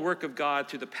all the work of God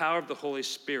through the power of the Holy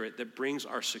Spirit that brings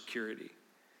our security.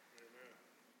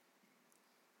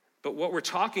 But what we're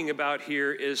talking about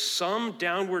here is some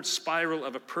downward spiral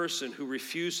of a person who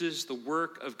refuses the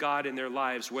work of God in their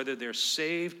lives, whether they're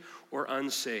saved or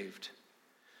unsaved.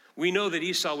 We know that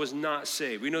Esau was not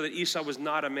saved. We know that Esau was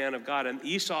not a man of God. And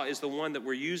Esau is the one that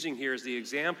we're using here as the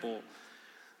example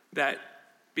that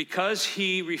because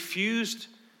he refused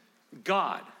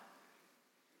God,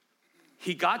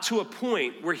 he got to a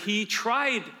point where he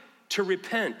tried to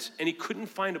repent and he couldn't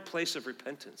find a place of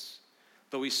repentance,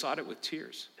 though he sought it with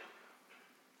tears.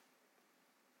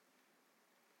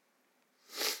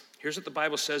 Here's what the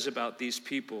Bible says about these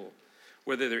people,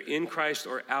 whether they're in Christ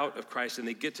or out of Christ, and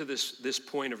they get to this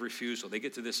point of refusal. They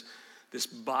get to this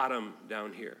bottom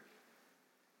down here.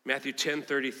 Matthew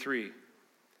 10:33,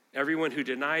 everyone who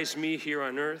denies me here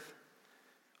on earth,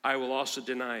 I will also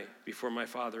deny before my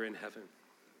Father in heaven.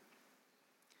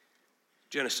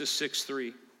 Genesis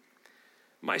 6:3,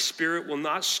 my spirit will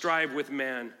not strive with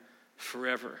man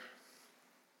forever.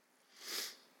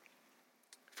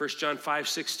 1 John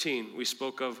 5:16, we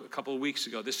spoke of a couple of weeks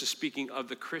ago. This is speaking of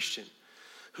the Christian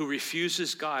who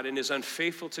refuses God and is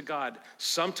unfaithful to God.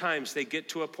 Sometimes they get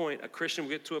to a point, a Christian will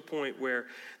get to a point where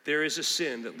there is a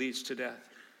sin that leads to death.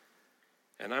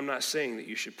 And I'm not saying that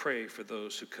you should pray for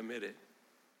those who commit it.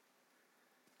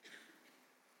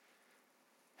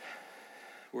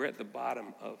 We're at the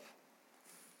bottom of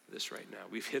this right now.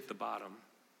 We've hit the bottom.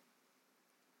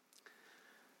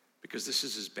 Because this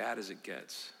is as bad as it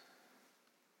gets.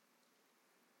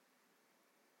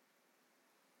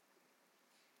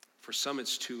 For some,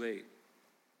 it's too late.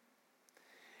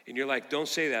 And you're like, don't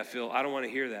say that, Phil. I don't want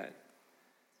to hear that.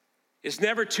 It's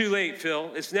never too late,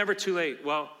 Phil. It's never too late.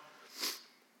 Well,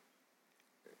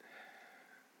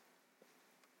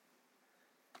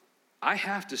 I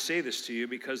have to say this to you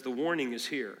because the warning is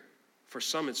here. For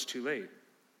some, it's too late.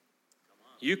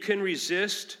 You can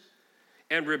resist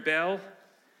and rebel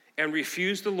and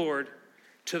refuse the Lord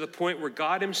to the point where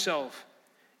God himself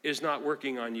is not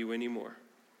working on you anymore.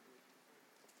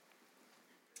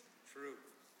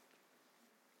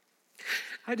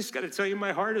 I just got to tell you,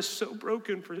 my heart is so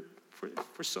broken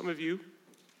for some of you.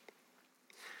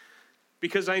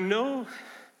 Because I know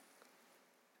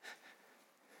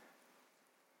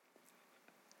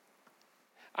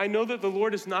that the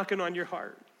Lord is knocking on your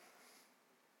heart.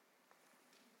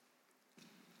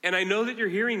 And I know that you're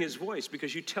hearing his voice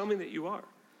because you tell me that you are.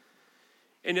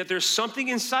 And yet there's something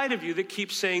inside of you that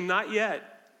keeps saying, not yet.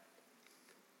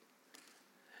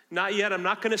 Not yet. I'm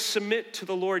not going to submit to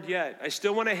the Lord yet. I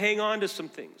still want to hang on to some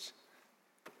things.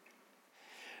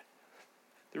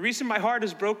 The reason my heart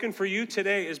is broken for you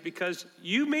today is because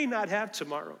you may not have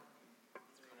tomorrow.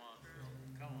 Come on.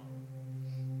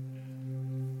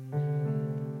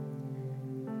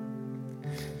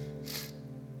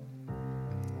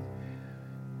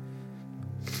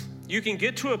 You can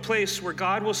get to a place where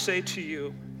God will say to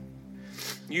you,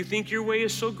 you think your way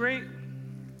is so great?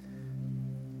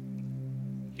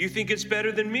 You think it's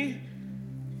better than me?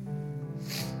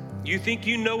 You think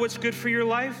you know what's good for your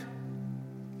life?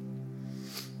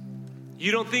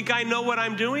 You don't think I know what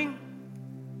I'm doing?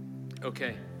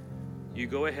 Okay, you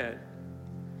go ahead.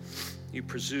 You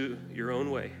pursue your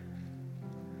own way.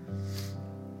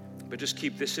 But just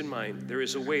keep this in mind. There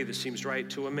is a way that seems right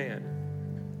to a man,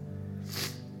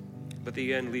 but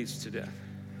the end leads to death.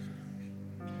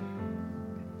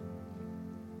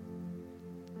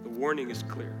 The warning is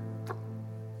clear.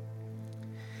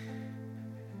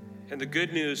 And the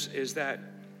good news is that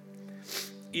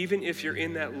even if you're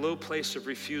in that low place of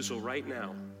refusal right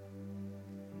now,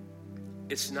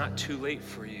 it's not too late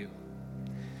for you.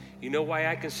 You know why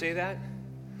I can say that?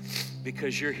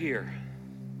 Because you're here.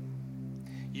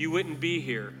 You wouldn't be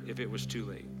here if it was too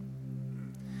late.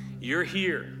 You're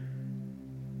here.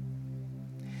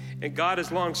 And God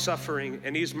is long-suffering,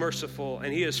 and He's merciful,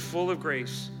 and He is full of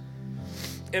grace.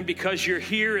 And because you're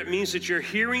here, it means that you're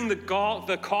hearing the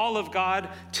call of God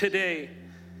today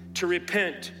to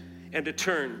repent and to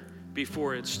turn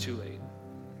before it's too late.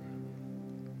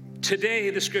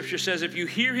 Today, the scripture says, if you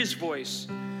hear His voice,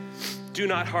 do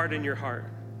not harden your heart.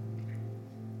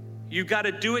 You got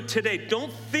to do it today.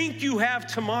 Don't think you have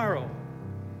tomorrow.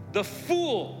 The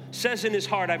fool says in his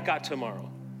heart, I've got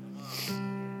tomorrow.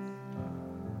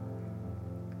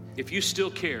 If you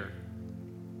still care,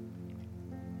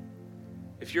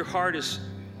 if your heart is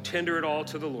tender at all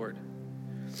to the Lord,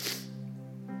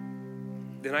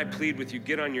 then I plead with you,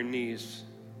 get on your knees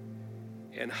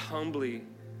and humbly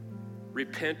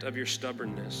repent of your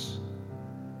stubbornness.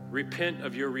 Repent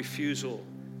of your refusal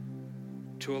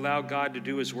to allow God to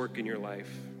do His work in your life,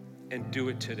 and do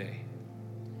it today.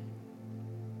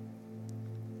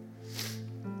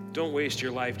 Don't waste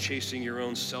your life chasing your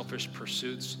own selfish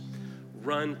pursuits.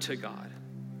 Run to God.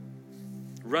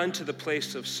 Run to the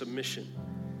place of submission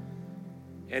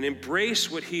and embrace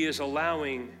what He is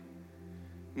allowing,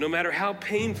 no matter how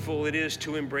painful it is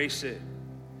to embrace it.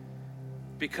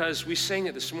 Because we sang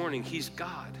it this morning, He's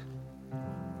God,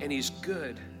 and He's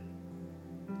good,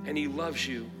 and He loves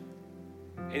you,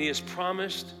 and He has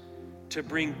promised to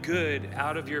bring good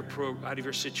out of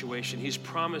your situation. He's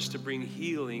promised to bring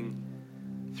healing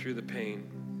through the pain.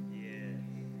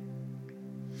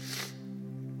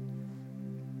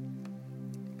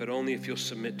 But only if you'll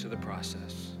submit to the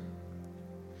process.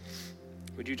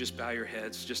 Would you just bow your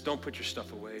heads? Just don't put your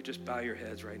stuff away. Just bow your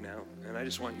heads right now. And I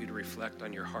just want you to reflect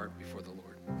on your heart before the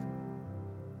Lord.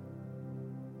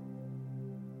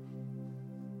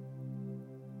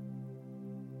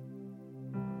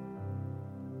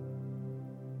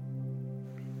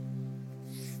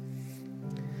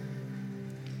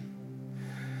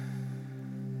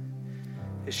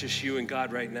 It's just you and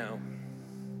God right now.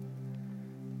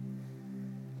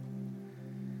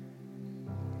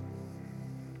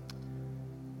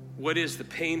 What is the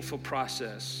painful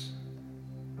process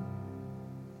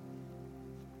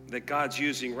that God's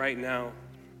using right now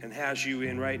and has you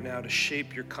in right now to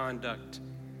shape your conduct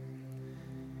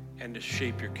and to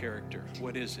shape your character?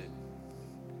 What is it?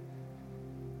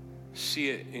 See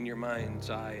it in your mind's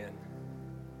eye and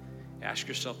ask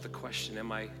yourself the question,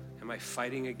 am I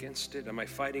fighting against it? Am I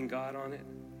fighting God on it?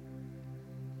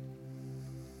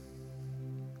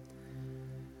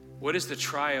 What is the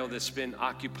trial that's been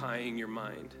occupying your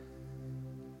mind?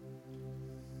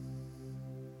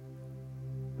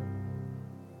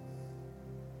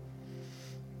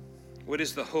 What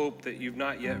is the hope that you've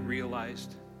not yet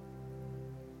realized?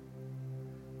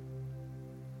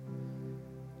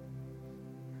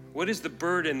 What is the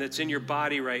burden that's in your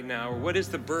body right now? Or what is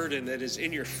the burden that is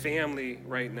in your family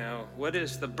right now? What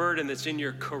is the burden that's in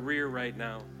your career right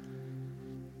now?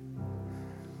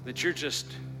 That you're just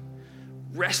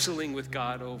wrestling with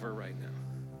God over right now.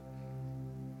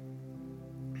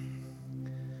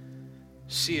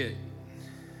 See it.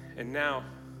 And now,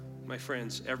 my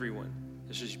friends, everyone,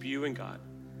 this is you and God.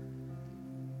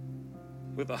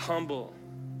 With a humble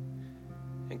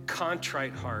and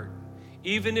contrite heart,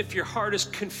 even if your heart is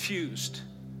confused,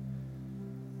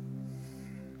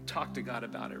 talk to God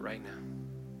about it right now.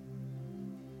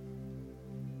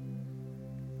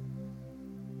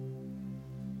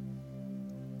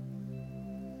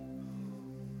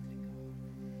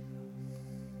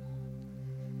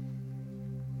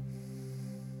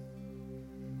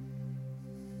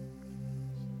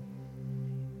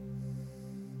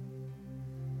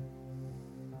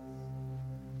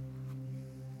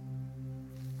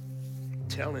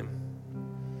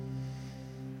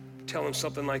 Tell him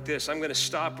something like this: I'm going to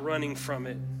stop running from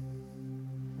it.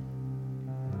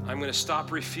 I'm going to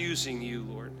stop refusing you,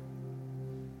 Lord.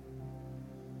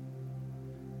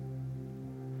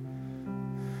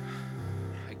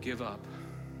 I give up.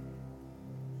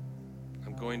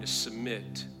 I'm going to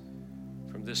submit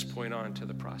from this point on to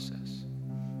the process.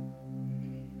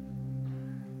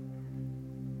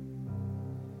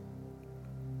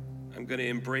 I'm going to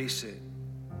embrace it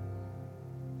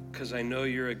because I know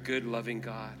you're a good, loving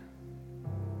God.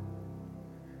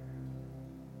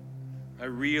 I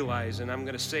realize, and I'm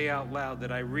going to say out loud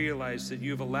that I realize that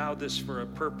you've allowed this for a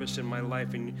purpose in my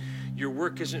life, and your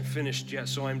work isn't finished yet,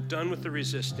 so I'm done with the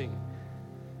resisting.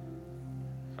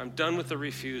 I'm done with the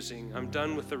refusing. I'm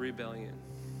done with the rebellion.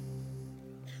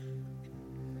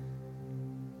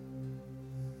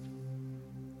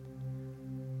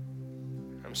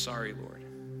 I'm sorry, Lord.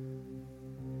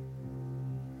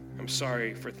 I'm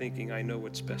sorry for thinking I know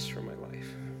what's best for my life.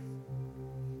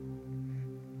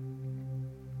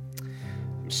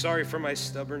 I'm sorry for my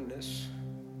stubbornness.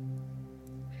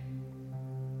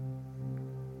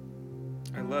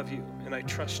 I love you and I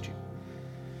trust you.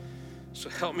 So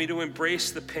help me to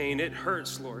embrace the pain. It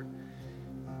hurts, Lord.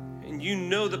 And you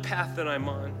know the path that I'm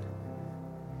on.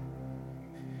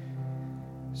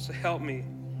 So help me.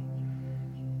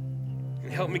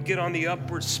 And help me get on the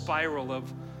upward spiral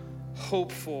of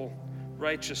hopeful,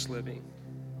 righteous living.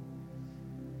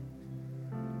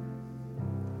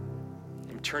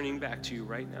 I'm turning back to you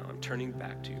right now. I'm turning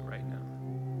back to you right now.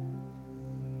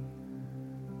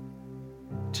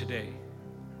 Today,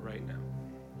 right now.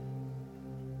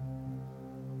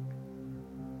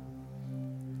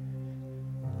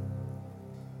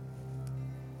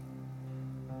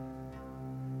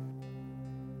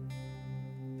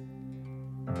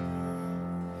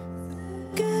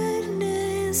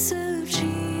 Goodness of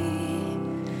Jesus,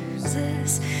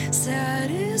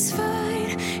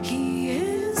 satisfied, He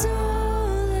is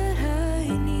all that I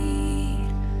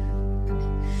need.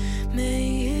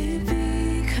 May it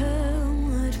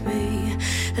become what may,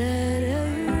 that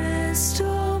I rest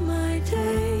all my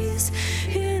days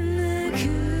in the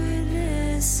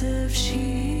goodness of Jesus.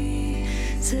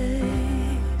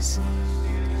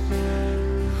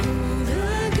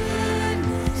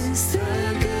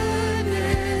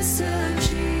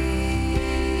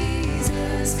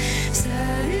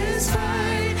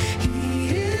 Satisfied, He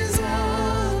is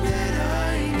all that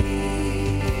I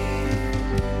need.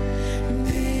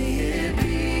 May it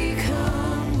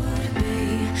become what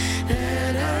may,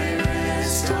 that I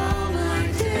rest all my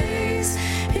days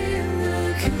in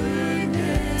the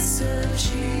goodness of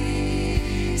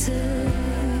Jesus.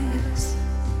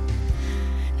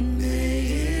 May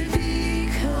it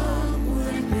become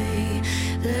what may,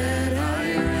 that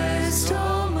I rest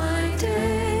all my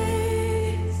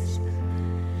days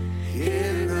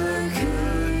in the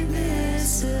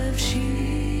goodness of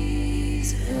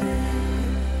Jesus.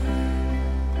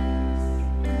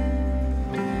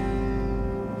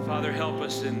 Father, help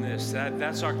us in this.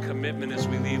 That's our commitment as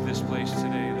we leave this place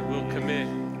today, that we'll commit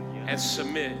and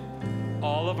submit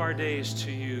all of our days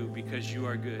to you because you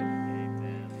are good.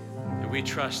 And we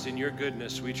trust in your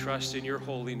goodness. We trust in your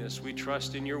holiness. We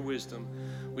trust in your wisdom.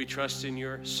 We trust in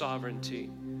your sovereignty.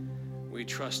 We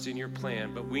trust in your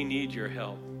plan, but we need your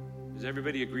help. Does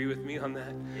everybody agree with me on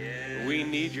that? Yeah. We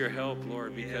need your help,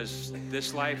 Lord, because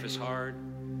this life is hard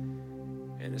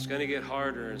and it's going to get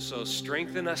harder. And so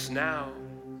strengthen us now.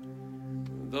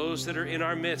 Those that are in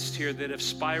our midst here that have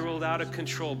spiraled out of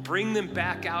control, bring them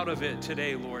back out of it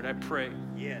today, Lord, I pray.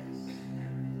 Yes.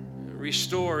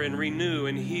 Restore and renew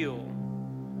and heal.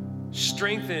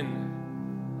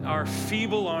 Strengthen our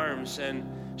feeble arms and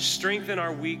strengthen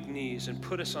our weak knees and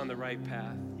put us on the right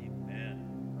path.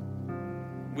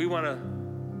 We want to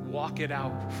walk it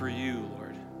out for you,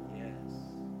 Lord. Yes.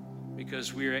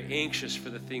 Because we are anxious for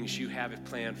the things you have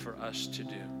planned for us to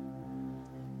do.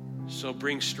 So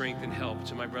bring strength and help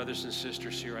to my brothers and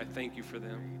sisters here. I thank you for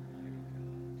them.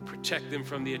 Protect them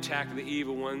from the attack of the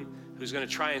evil one who's going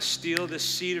to try and steal this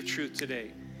seed of truth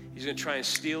today. He's going to try and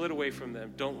steal it away from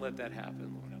them. Don't let that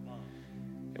happen, Lord.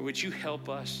 And would you help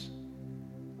us?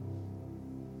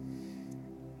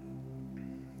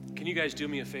 Can you guys do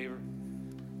me a favor?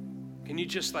 Can you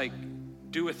just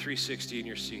do a 360 in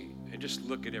your seat and just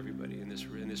look at everybody in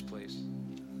this place?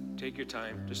 Take your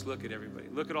time. Just look at everybody.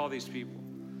 Look at all these people.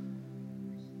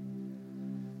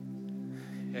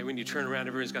 And when you turn around,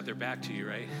 everyone's got their back to you,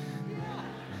 right?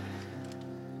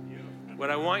 What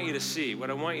I want you to see,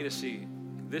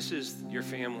 this is your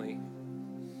family.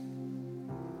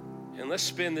 And let's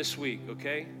spend this week,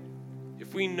 okay?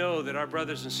 If we know that our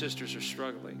brothers and sisters are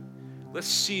struggling, let's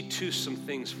see to some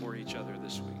things for each other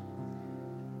this week.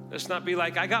 Let's not be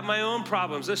like, I got my own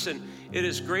problems. Listen, it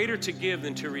is greater to give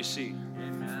than to receive.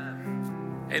 Amen.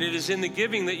 And it is in the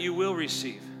giving that you will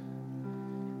receive.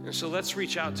 And so let's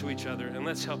reach out to each other and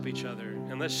let's help each other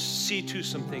and let's see to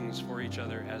some things for each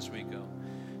other as we go.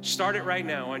 Start it right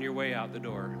now on your way out the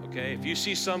door, okay? If you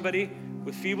see somebody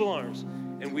with feeble arms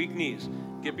and weak knees,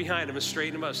 get behind them and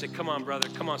straighten them up. Say, come on, brother.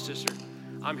 Come on, sister.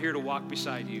 I'm here to walk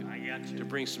beside you, to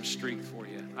bring some strength for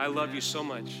you. I love you so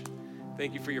much.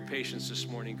 Thank you for your patience this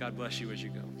morning. God bless you as you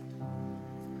go.